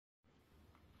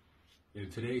In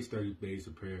today's 30 days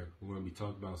of prayer, we're going to be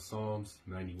talking about Psalms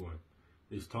 91.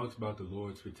 This talks about the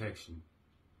Lord's protection.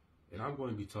 And I'm going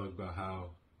to be talking about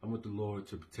how I want the Lord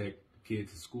to protect the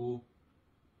kids at school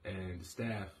and the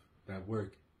staff that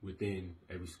work within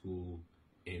every school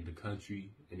in the country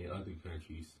and in other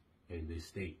countries and this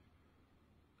state.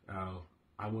 Now,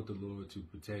 I want the Lord to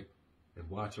protect and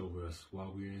watch over us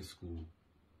while we're in school,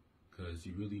 because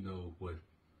you really know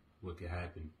what can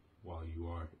happen while you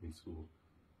are in school.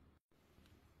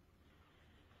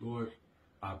 Lord,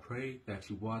 I pray that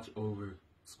you watch over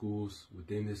schools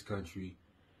within this country,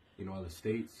 in all the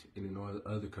states and in all the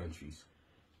other countries,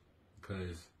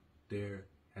 because there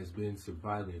has been some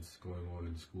violence going on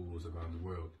in schools around the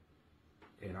world.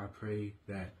 And I pray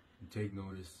that you take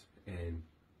notice and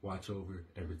watch over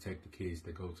and protect the kids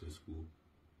that go to the school.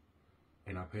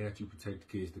 And I pray that you protect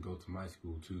the kids that go to my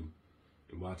school too,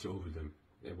 and watch over them,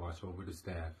 and watch over the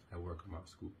staff that work in my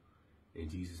school. In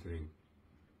Jesus' name,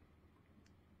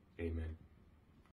 amen.